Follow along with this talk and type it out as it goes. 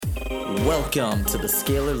Welcome to the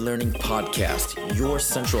Scalar Learning Podcast, your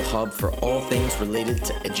central hub for all things related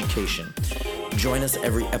to education. Join us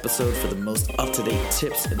every episode for the most up-to-date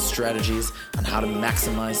tips and strategies on how to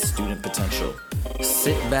maximize student potential.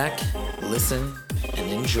 Sit back, listen,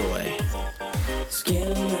 and enjoy.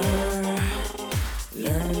 Scalar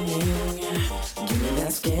Learning, give me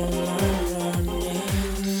that Scalar Learning.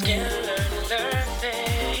 Scalar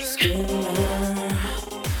Learning, Scalar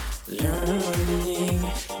Learning,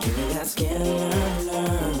 give me that Scalar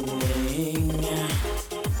Learning.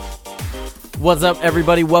 What's up,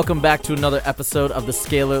 everybody? Welcome back to another episode of the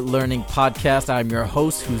Scalar Learning Podcast. I'm your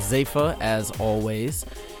host, Huzaifa, as always.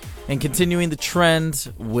 And continuing the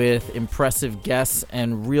trend with impressive guests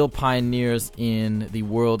and real pioneers in the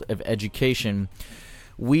world of education,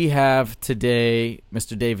 we have today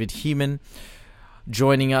Mr. David Heeman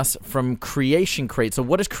joining us from Creation Crate. So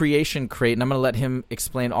what is Creation Crate? And I'm going to let him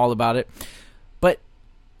explain all about it. But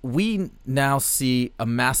we now see a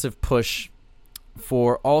massive push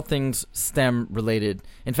for all things STEM related.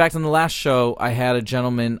 In fact, on the last show, I had a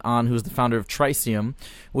gentleman on who's the founder of Tricium,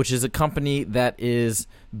 which is a company that is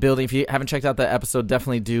building, if you haven't checked out that episode,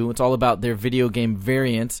 definitely do. It's all about their video game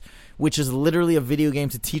variant, which is literally a video game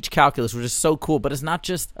to teach calculus, which is so cool. But it's not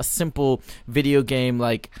just a simple video game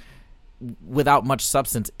like without much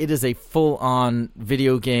substance. It is a full-on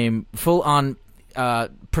video game, full-on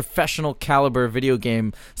professional caliber video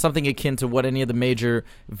game, something akin to what any of the major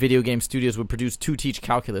video game studios would produce to teach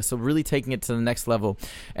calculus. So really taking it to the next level.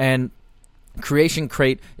 And Creation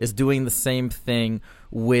Crate is doing the same thing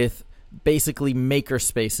with basically maker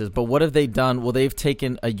spaces. But what have they done? Well, they've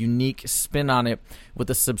taken a unique spin on it with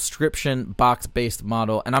a subscription box-based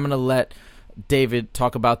model. And I'm going to let David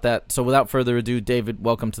talk about that. So without further ado, David,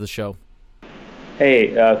 welcome to the show.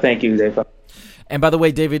 Hey, thank you, Dave. And by the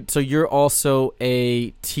way, David, so you're also a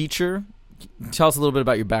teacher. Tell us a little bit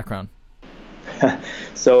about your background.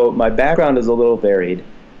 So my background is a little varied.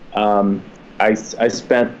 I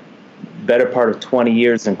spent better part of 20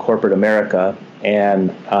 years in corporate America,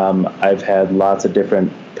 and I've had lots of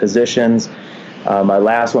different positions. My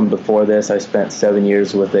last one before this, I spent 7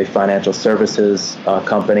 years with a financial services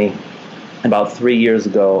company. About 3 years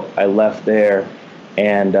ago, I left there.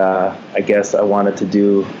 And I guess I wanted to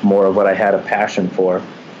do more of what I had a passion for.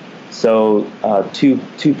 So two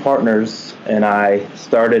partners and I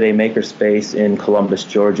started a makerspace in Columbus,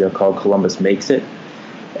 Georgia called Columbus Makes It.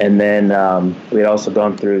 And then we had also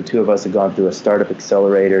two of us had gone through a startup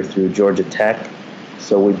accelerator through Georgia Tech.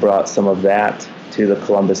 So we brought some of that to the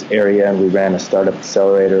Columbus area, and we ran a startup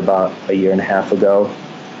accelerator about a year and a half ago.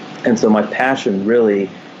 And so my passion really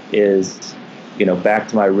is, back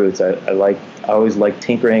to my roots. I always liked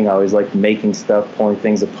tinkering. I always liked making stuff, pulling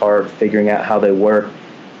things apart, figuring out how they work.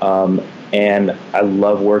 And I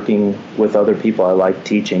love working with other people. I like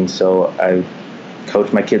teaching. So I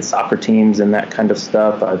coach my kids' soccer teams and that kind of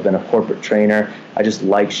stuff. I've been a corporate trainer. I just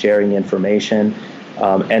like sharing information.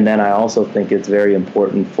 And then I also think it's very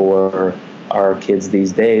important for our kids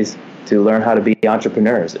these days to learn how to be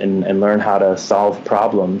entrepreneurs and learn how to solve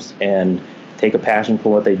problems and take a passion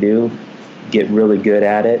for what they do, get really good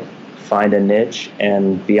at it, find a niche,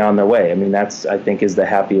 and be on their way. I mean, that's, I think, is the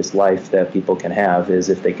happiest life that people can have, is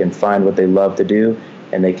if they can find what they love to do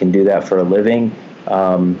and they can do that for a living.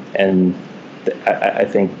 I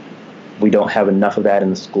think we don't have enough of that in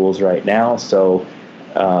the schools right now. So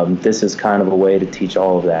this is kind of a way to teach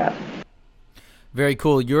all of that. Very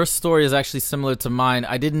cool. Your story is actually similar to mine.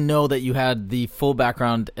 I didn't know that you had the full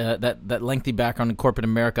background, that lengthy background in corporate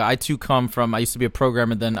America. I too I used to be a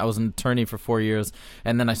programmer, then I was an attorney for 4 years,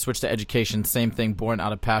 and then I switched to education, same thing, born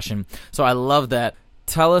out of passion. So I love that.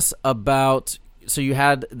 Tell us about, so you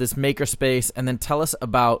had this makerspace, and then tell us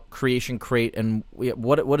about Creation Crate, and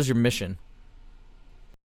what is your mission?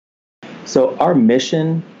 So our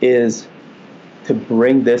mission is to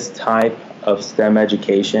bring this type of STEM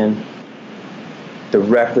education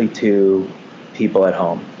directly to people at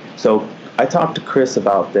home. So I talked to Chris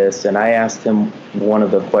about this, and I asked him one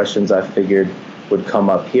of the questions I figured would come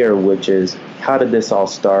up here, which is, how did this all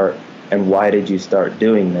start, and why did you start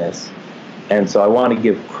doing this? And so I want to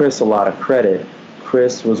give Chris a lot of credit.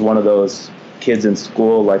 Chris was one of those kids in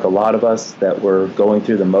school, like a lot of us, that were going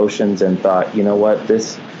through the motions and thought, you know what,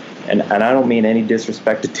 this, and I don't mean any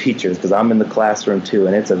disrespect to teachers, because I'm in the classroom too,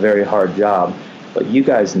 and it's a very hard job. But you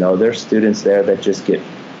guys know there's students there that just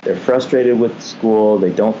they're frustrated with school.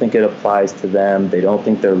 They don't think it applies to them. They don't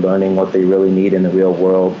think they're learning what they really need in the real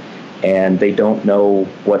world, and they don't know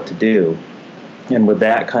what to do. And with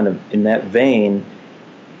that kind of, in that vein,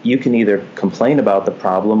 you can either complain about the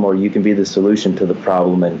problem or you can be the solution to the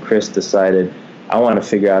problem. And Chris decided, I want to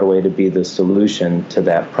figure out a way to be the solution to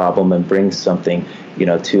that problem and bring something,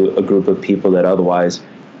 to a group of people that otherwise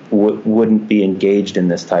wouldn't be engaged in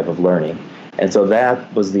this type of learning. And so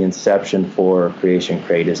that was the inception for Creation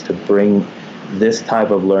Crate, is to bring this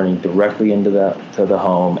type of learning directly into the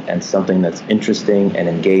home, and something that's interesting and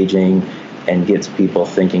engaging and gets people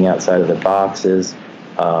thinking outside of the boxes.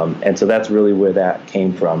 And so that's really where that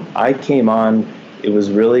came from. I came on, it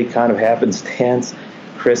was really kind of happenstance.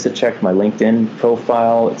 Chris had checked my LinkedIn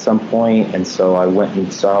profile at some point, and so I went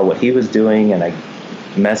and saw what he was doing, and I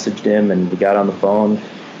messaged him, and we got on the phone,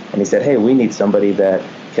 and he said, hey, we need somebody that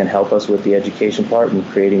can help us with the education part and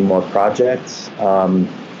creating more projects.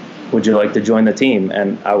 Would you like to join the team?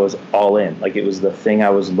 And I was all in. Like, it was the thing I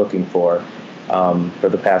was looking for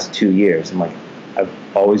the past 2 years. I'm like, I've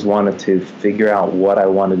always wanted to figure out what I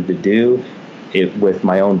wanted to do with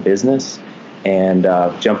my own business. And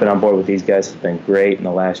jumping on board with these guys has been great. And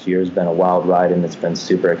the last year has been a wild ride, and it's been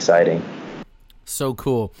super exciting. So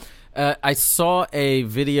cool. I saw a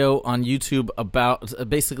video on YouTube about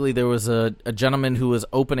basically there was a gentleman who was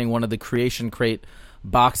opening one of the Creation Crate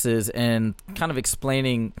boxes and kind of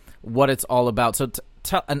explaining what it's all about. So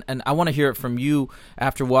and I want to hear it from you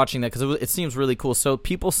after watching that, because it seems really cool. So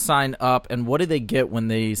people sign up, and what do they get when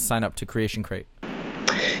they sign up to Creation Crate?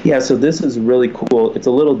 Yeah, so this is really cool. It's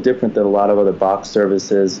a little different than a lot of other box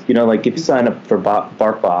services. Like if you sign up for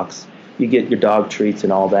BarkBox, you get your dog treats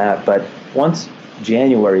and all that. But once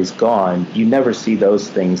January's gone, you never see those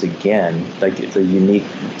things again. Like, it's a unique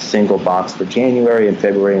single box for January and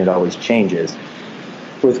February, and it always changes.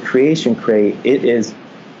 With Creation Crate, it is,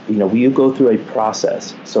 you go through a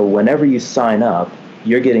process. So whenever you sign up,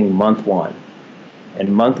 you're getting month one.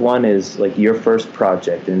 And month one is like your first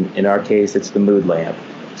project. And in our case, it's the mood lamp.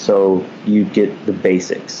 So you get the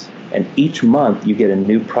basics. And each month you get a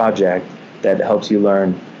new project that helps you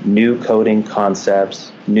learn new coding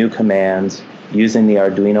concepts, new commands, using the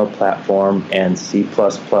Arduino platform and C++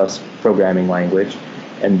 programming language.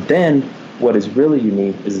 And then what is really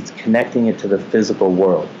unique is it's connecting it to the physical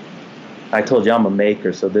world. I told you I'm a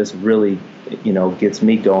maker, so this really, gets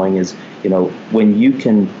me going is, when you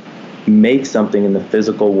can make something in the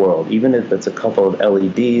physical world, even if it's a couple of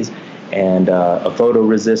LEDs and a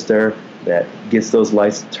photoresistor that gets those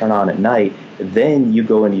lights to turn on at night, then you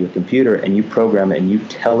go into your computer and you program it and you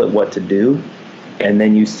tell it what to do, and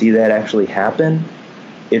then you see that actually happen.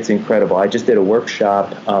 It's incredible. I just did a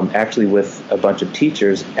workshop actually with a bunch of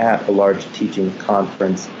teachers at a large teaching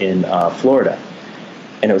conference in Florida.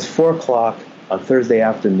 And it was 4 o'clock on Thursday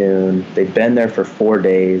afternoon. They'd been there for 4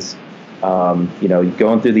 days, going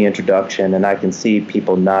through the introduction, and I can see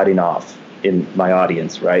people nodding off in my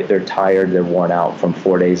audience, right? They're tired, they're worn out from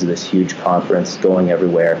 4 days of this huge conference going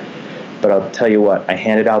everywhere. But I'll tell you what, I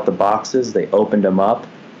handed out the boxes, they opened them up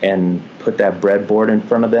and put that breadboard in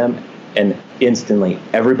front of them, and instantly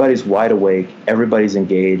everybody's wide awake, everybody's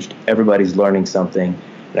engaged, everybody's learning something.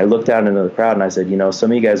 And I looked out into the crowd and I said,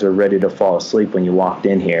 some of you guys are ready to fall asleep when you walked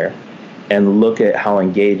in here, and look at how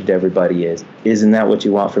engaged everybody is. Isn't that what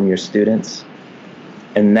you want from your students?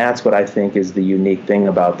 And that's what I think is the unique thing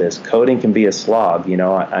about this. Coding can be a slog,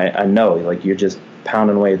 I know, like, you're just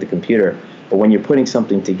pounding away at the computer. But when you're putting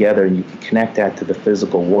something together and you can connect that to the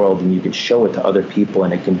physical world and you can show it to other people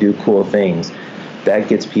and it can do cool things, that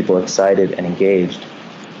gets people excited and engaged.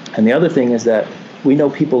 And the other thing is that we know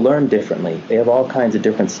people learn differently. They have all kinds of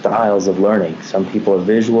different styles of learning. Some people are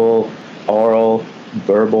visual, oral,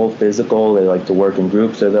 verbal, physical. They like to work in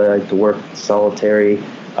groups, or they like to work solitary.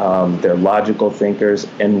 They're logical thinkers.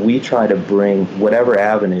 And we try to bring whatever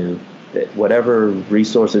avenue, whatever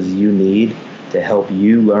resources you need to help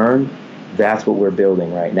you learn, that's what we're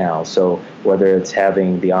building right now. So whether it's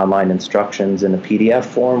having the online instructions in a PDF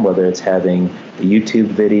form, whether it's having the YouTube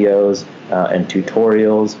videos and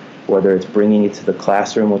tutorials, whether it's bringing it to the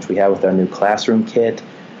classroom, which we have with our new classroom kit,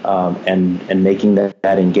 and making that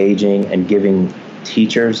engaging and giving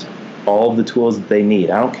teachers all of the tools that they need.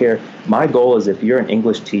 I don't care. My goal is, if you're an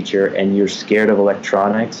English teacher and you're scared of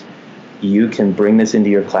electronics, you can bring this into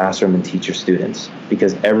your classroom and teach your students,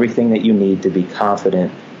 because everything that you need to be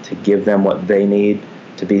confident to give them what they need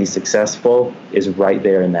to be successful is right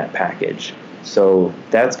there in that package. So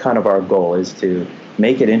that's kind of our goal, is to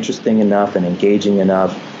make it interesting enough and engaging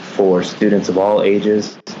enough for students of all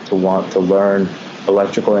ages to want to learn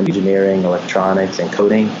electrical engineering, electronics, and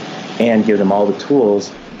coding, and give them all the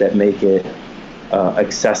tools that make it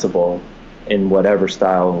accessible in whatever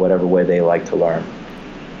style and whatever way they like to learn.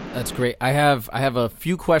 That's great. I have a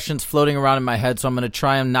few questions floating around in my head, so I'm going to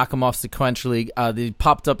try and knock them off sequentially. They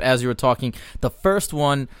popped up as you were talking. The first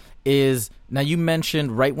one is, now you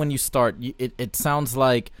mentioned right when you start, it sounds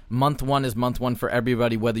like month one is month one for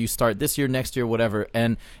everybody, whether you start this year, next year, whatever.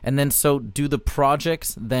 And then, so do the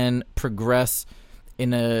projects then progress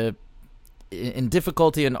in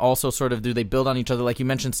difficulty, and also sort of do they build on each other? Like you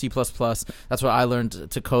mentioned C++, that's what I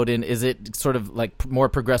learned to code in. Is it sort of like more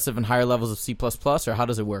progressive and higher levels of C++, or how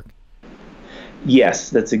does it work? Yes,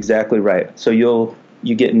 that's exactly right. So you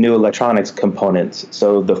get new electronics components.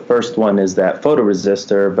 So the first one is that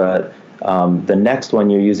photoresistor, but the next one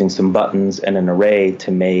you're using some buttons and an array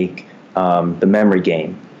to make the memory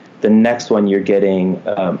gain. The next one you're getting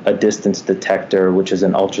a distance detector, which is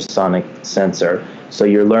an ultrasonic sensor. So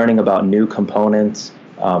you're learning about new components,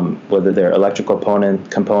 whether they're electrical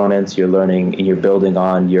components, you're learning and you're building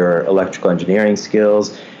on your electrical engineering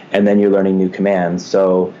skills, and then you're learning new commands.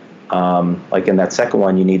 So like in that second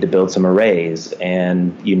one, you need to build some arrays,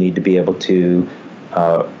 and you need to be able to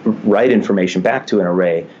write information back to an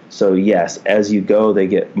array. So yes, as you go, they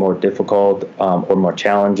get more difficult or more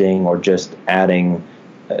challenging, or just adding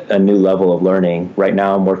a new level of learning. Right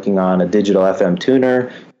now, I'm working on a digital FM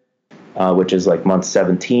tuner, which is like month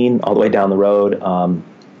 17 all the way down the road.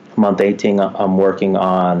 Month 18, I'm working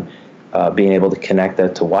on being able to connect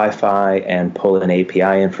that to Wi-Fi and pull in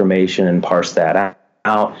API information and parse that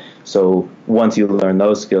out. So once you learn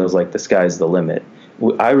those skills, like the sky's the limit.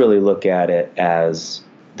 I really look at it as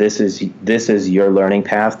this is your learning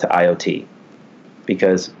path to IoT,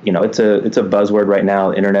 because it's a buzzword right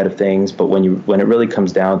now, Internet of Things. But when it really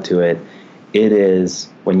comes down to it, it is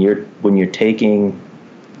when you're taking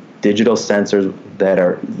digital sensors that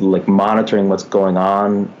are like monitoring what's going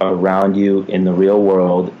on around you in the real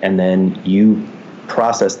world, and then you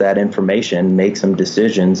process that information, make some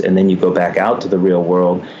decisions, and then you go back out to the real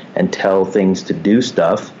world and tell things to do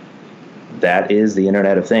stuff. That is the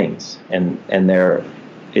Internet of Things, and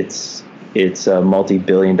it's a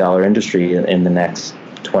multi-billion-dollar industry in the next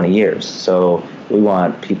 20 years. So we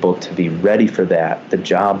want people to be ready for that. The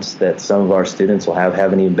jobs that some of our students will have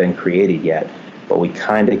haven't even been created yet, but we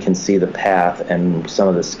kind of can see the path and some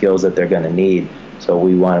of the skills that they're going to need. So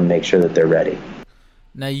we want to make sure that they're ready.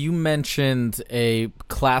 Now, you mentioned a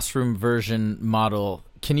classroom version model.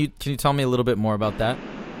 Can you tell me a little bit more about that?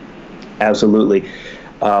 Absolutely.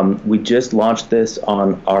 We just launched this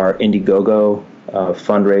on our Indiegogo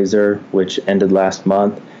fundraiser, which ended last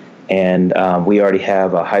month. And we already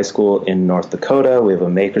have a high school in North Dakota. We have a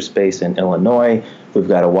makerspace in Illinois. We've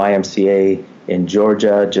got a YMCA in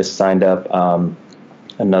Georgia, just signed up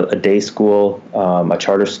a day school, a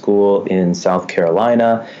charter school in South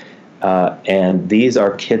Carolina. And these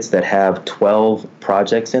are kits that have 12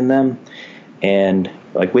 projects in them. And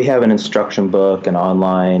like we have an instruction book and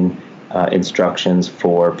online instructions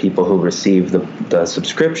for people who receive the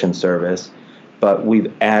subscription service, but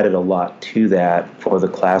we've added a lot to that for the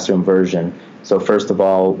classroom version. So first of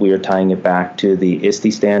all, we are tying it back to the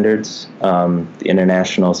ISTE standards, the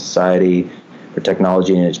International Society for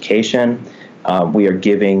Technology and Education. We are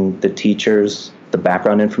giving the teachers the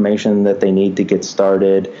background information that they need to get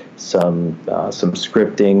started, some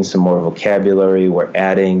scripting, some more vocabulary. We're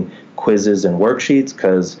adding quizzes and worksheets,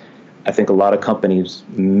 because I think a lot of companies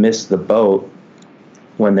miss the boat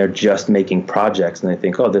when they're just making projects and they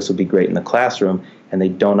think, oh, this will be great in the classroom, and they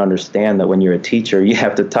don't understand that when you're a teacher, you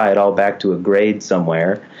have to tie it all back to a grade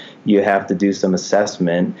somewhere. You have to do some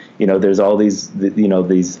assessment. There's all these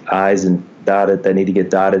I's and dotted that need to get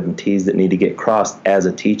dotted and T's that need to get crossed as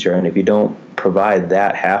a teacher. And if you don't provide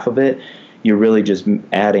that half of it, you're really just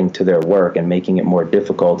adding to their work and making it more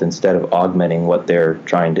difficult instead of augmenting what they're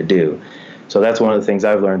trying to do. So that's one of the things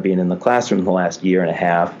I've learned being in the classroom the last year and a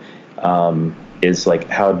half, is like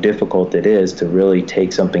how difficult it is to really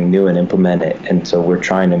take something new and implement it. And so we're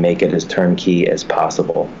trying to make it as turnkey as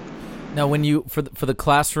possible. Now, when you for the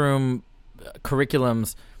classroom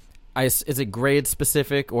curriculums, is it grade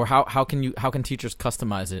specific, or how can teachers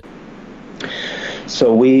customize it?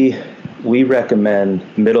 So we recommend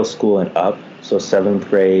middle school and up, so 7th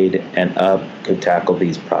grade and up could tackle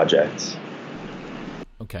these projects.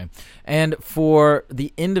 Okay. And for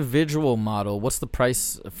the individual model, what's the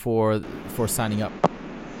price for signing up?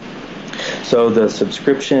 So the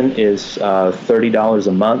subscription is $30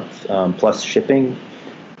 a month plus shipping,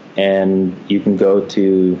 and you can go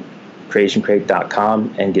to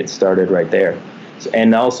creationcrate.com and get started right there.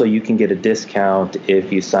 And also you can get a discount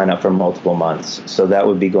if you sign up for multiple months. So that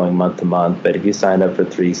would be going month to month. But if you sign up for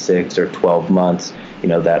 3, 6, or 12 months,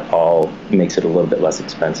 that all makes it a little bit less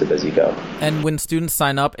expensive as you go. And when students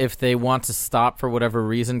sign up, if they want to stop for whatever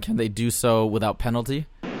reason, can they do so without penalty?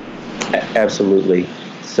 Absolutely.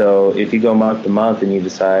 So if you go month to month and you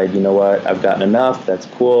decide, you know what, I've gotten enough, that's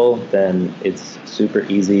cool, then it's super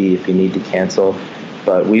easy if you need to cancel.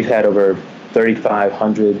 But we've had over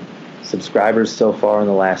 3,500 subscribers so far in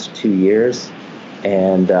the last 2 years.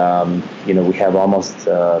 And, we have almost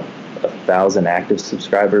 1,000 active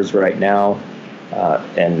subscribers right now.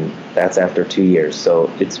 And that's after 2 years.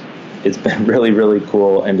 So it's been really, really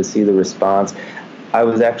cool. And to see the response, I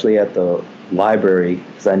was actually at the library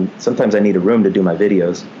because sometimes I need a room to do my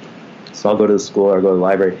videos. So I'll go to the school or go to the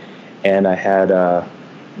library. And I had,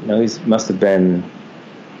 he must have been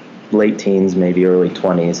late teens, maybe early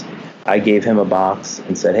 20s. I gave him a box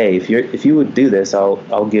and said, hey, if you would do this,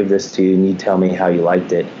 I'll give this to you and you tell me how you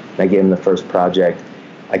liked it. And I gave him the first project.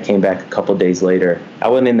 I came back a couple days later. I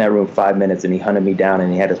wasn't in that room 5 minutes and he hunted me down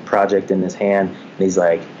and he had his project in his hand and he's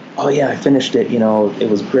like, oh yeah, I finished it. It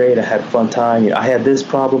was great. I had a fun time. I had this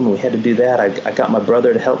problem and we had to do that. I got my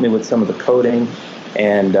brother to help me with some of the coding.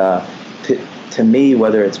 And to me,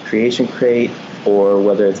 whether it's Creation Crate or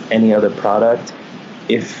whether it's any other product,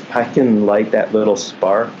 if I can light that little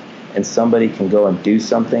spark and somebody can go and do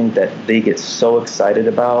something that they get so excited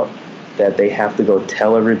about that they have to go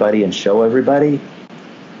tell everybody and show everybody,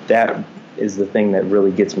 that is the thing that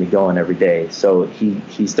really gets me going every day. So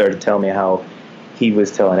he started telling me how he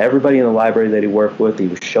was telling everybody in the library that he worked with, he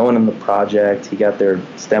was showing them the project, he got their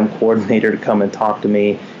STEM coordinator to come and talk to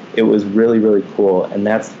me. It was really, really cool, and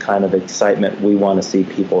that's the kind of excitement we want to see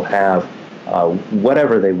people have,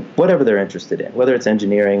 whatever they're interested in, whether it's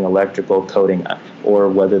engineering, electrical, coding, or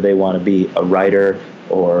whether they want to be a writer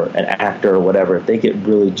or an actor or whatever. If they get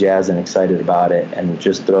really jazzed and excited about it and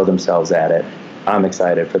just throw themselves at it, I'm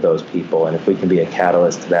excited for those people. And if we can be a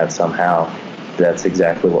catalyst to that somehow, that's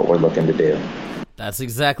exactly what we're looking to do. That's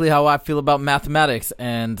exactly how I feel about mathematics,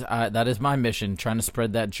 and that is my mission, trying to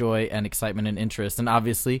spread that joy and excitement and interest. And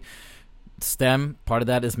obviously, STEM, part of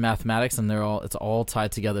that is mathematics, and it's all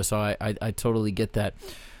tied together, so I totally get that.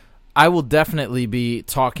 I will definitely be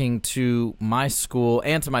talking to my school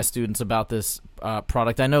and to my students about this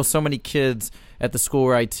product. I know so many kids at the school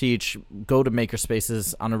where I teach go to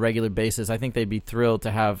makerspaces on a regular basis. I think they'd be thrilled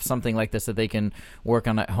to have something like this that they can work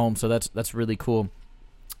on at home, so that's really cool.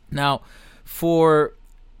 Now, for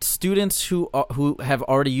students who have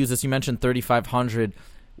already used this, you mentioned 3,500.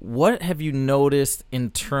 What have you noticed in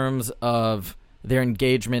terms of their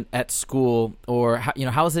engagement at school, or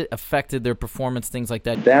how has it affected their performance, things like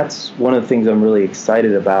that? That's one of the things I'm really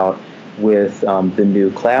excited about with the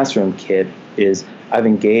new classroom kit. Is I've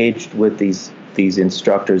engaged with these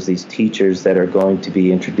instructors, these teachers that are going to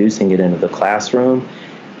be introducing it into the classroom,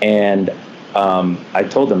 and I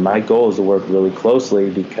told them my goal is to work really closely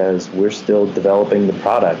because we're still developing the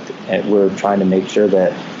product and we're trying to make sure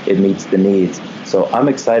that it meets the needs. So I'm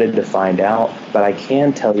excited to find out, but I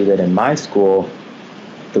can tell you that in my school,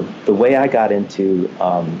 the way I got into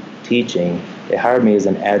teaching, they hired me as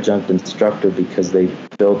an adjunct instructor because they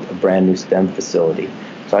built a brand new STEM facility.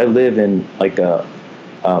 So I live in like an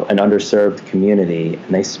underserved community,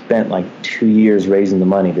 and they spent like 2 years raising the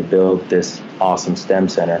money to build this awesome STEM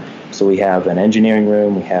center. So we have an engineering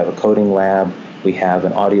room, we have a coding lab, we have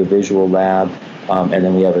an audiovisual lab, and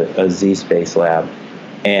then we have a Z-Space lab.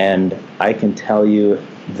 And I can tell you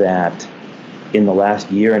that in the last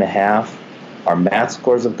year and a half, our math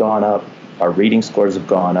scores have gone up, our reading scores have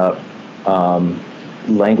gone up,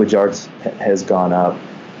 language arts has gone up.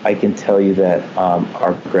 I can tell you that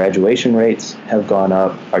our graduation rates have gone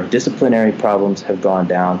up, our disciplinary problems have gone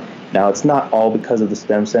down. Now, it's not all because of the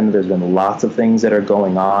STEM Center. There's been lots of things that are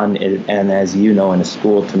going on, and as you know, in a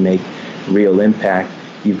school, to make real impact,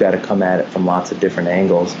 you've got to come at it from lots of different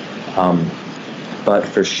angles. But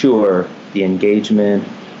for sure, the engagement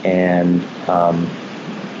and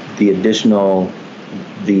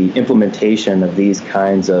the implementation of these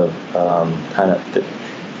kinds of kind of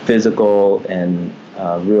physical and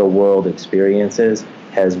real-world experiences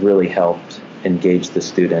has really helped engage the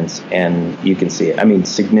students, and you can see it. I mean,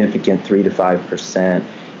 significant 3 to 5%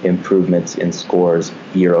 improvements in scores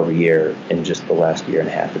year over year in just the last year and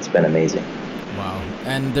a half. It's been amazing. Wow.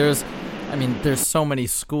 And there's so many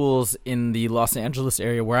schools in the Los Angeles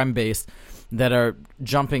area where I'm based that are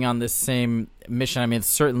jumping on this same mission. I mean, it's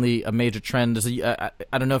certainly a major trend.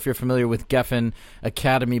 I don't know if you're familiar with Geffen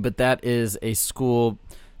Academy, but that is a school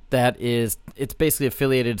it's basically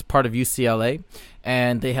affiliated, it's part of UCLA,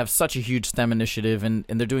 and they have such a huge STEM initiative, and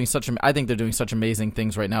they're doing I think they're doing such amazing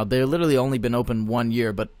things right now. They've literally only been open 1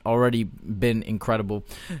 year, but already been incredible.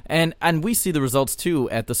 And we see the results too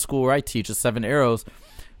at the school where I teach, at Seven Arrows,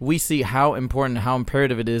 we see how important, how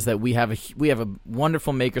imperative it is that we have a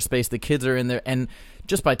wonderful makerspace. The kids are in there, and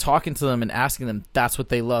just by talking to them and asking them, that's what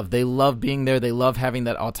they love. They love being there. They love having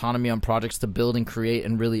that autonomy on projects to build and create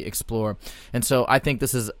and really explore. And so I think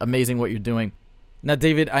this is amazing what you're doing. Now,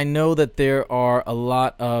 David, I know that there are a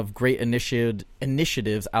lot of great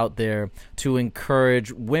initiatives out there to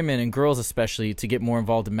encourage women and girls especially to get more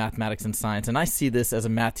involved in mathematics and science. And I see this as a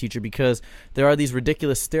math teacher because there are these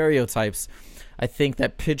ridiculous stereotypes, I think,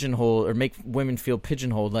 that pigeonhole or make women feel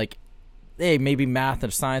pigeonholed, like, hey, maybe math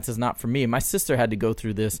or science is not for me. My sister had to go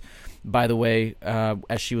through this, by the way,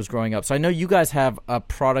 as she was growing up. So I know you guys have a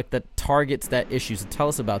product that targets that issue. So tell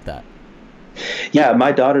us about that. Yeah,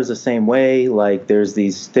 my daughter's the same way. Like, there's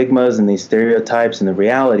these stigmas and these stereotypes, and the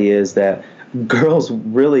reality is that girls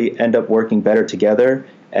really end up working better together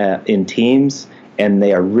in teams, and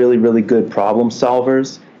they are really, really good problem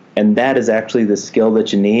solvers. And that is actually the skill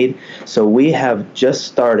that you need. So we have just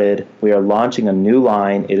started. We are launching a new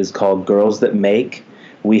line. It is called Girls That Make.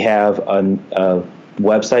 We have a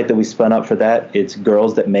website that we spun up for that. It's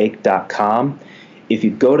girlsthatmake.com. If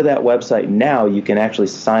you go to that website now, you can actually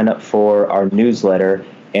sign up for our newsletter,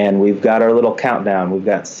 and we've got our little countdown. We've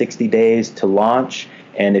got 60 days to launch,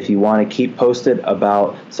 and if you want to keep posted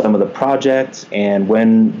about some of the projects and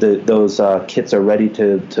when those kits are ready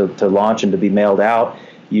to launch and to be mailed out,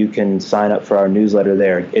 you can sign up for our newsletter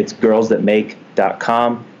there. It's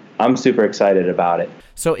girlsthatmake.com. I'm super excited about it.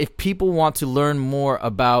 So if people want to learn more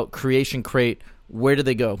about Creation Crate, where do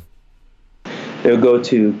they go? They'll go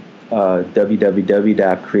to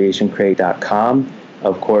www.creationcrate.com.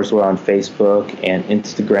 Of course, we're on Facebook and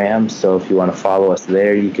Instagram, so if you want to follow us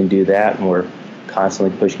there, you can do that, and we're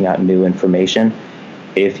constantly pushing out new information.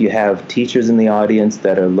 If you have teachers in the audience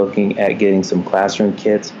that are looking at getting some classroom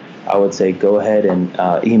kits, I would say go ahead and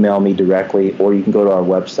email me directly, or you can go to our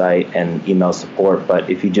website and email support. But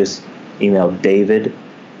if you just email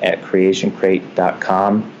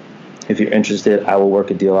david@creationcrate.com, if you're interested, I will work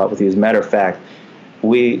a deal out with you. As a matter of fact,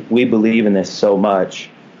 we believe in this so much.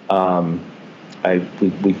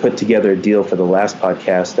 We put together a deal for the last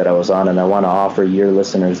podcast that I was on, and I want to offer your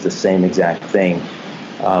listeners the same exact thing.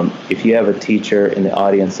 If you have a teacher in the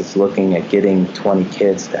audience that's looking at getting 20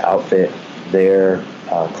 kids to outfit their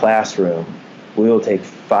classroom, we will take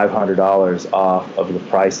 $500 off of the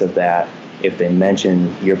price of that if they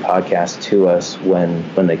mention your podcast to us when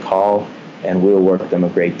they call, and we'll work them a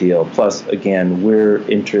great deal. Plus, again, we're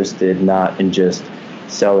interested not in just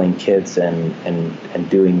selling kits and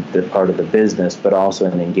doing the part of the business, but also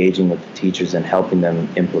in engaging with the teachers and helping them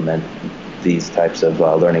implement these types of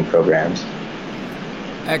learning programs.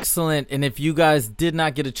 Excellent. And if you guys did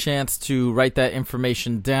not get a chance to write that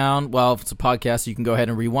information down, well, if it's a podcast, you can go ahead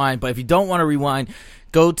and rewind. But if you don't want to rewind,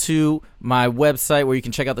 go to my website where you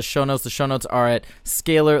can check out the show notes. The show notes are at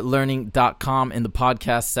scalarlearning.com in the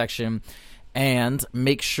podcast section. And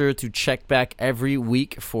make sure to check back every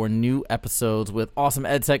week for new episodes with awesome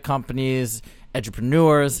edtech companies,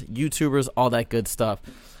 entrepreneurs, YouTubers, all that good stuff.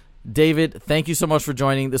 David, thank you so much for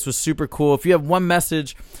joining. This was super cool. If you have one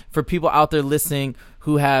message for people out there listening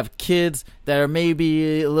who have kids that are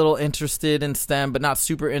maybe a little interested in STEM but not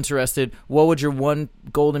super interested, what would your one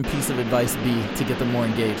golden piece of advice be to get them more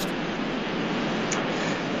engaged?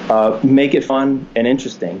 Make it fun and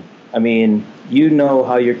interesting. I mean, you know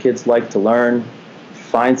how your kids like to learn.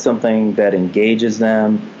 Find something that engages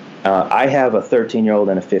them. I have a 13-year-old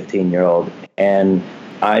and a 15-year-old, and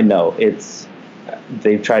I know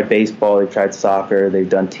they've tried baseball, they've tried soccer, they've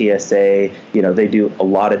done TSA, they do a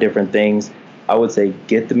lot of different things. I would say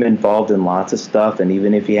get them involved in lots of stuff, and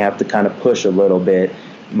even if you have to kind of push a little bit.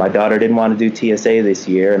 My daughter didn't want to do TSA this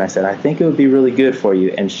year, and I said, I think it would be really good for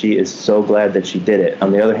you, and she is so glad that she did it.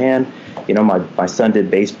 On the other hand, my son did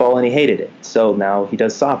baseball and he hated it, so now he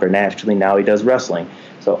does soccer, and actually now he does wrestling.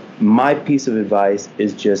 So my piece of advice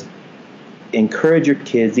is just encourage your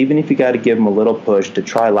kids, even if you got to give them a little push, to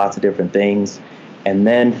try lots of different things, and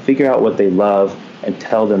then figure out what they love and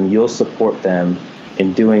tell them you'll support them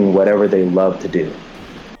in doing whatever they love to do.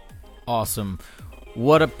 Awesome.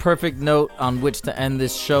 What a perfect note on which to end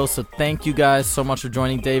this show. So thank you guys so much for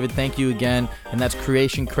joining. David, thank you again. And that's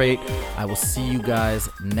Creation Crate. I will see you guys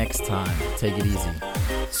next time. Take it easy.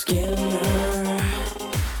 Scalar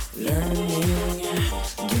Learning.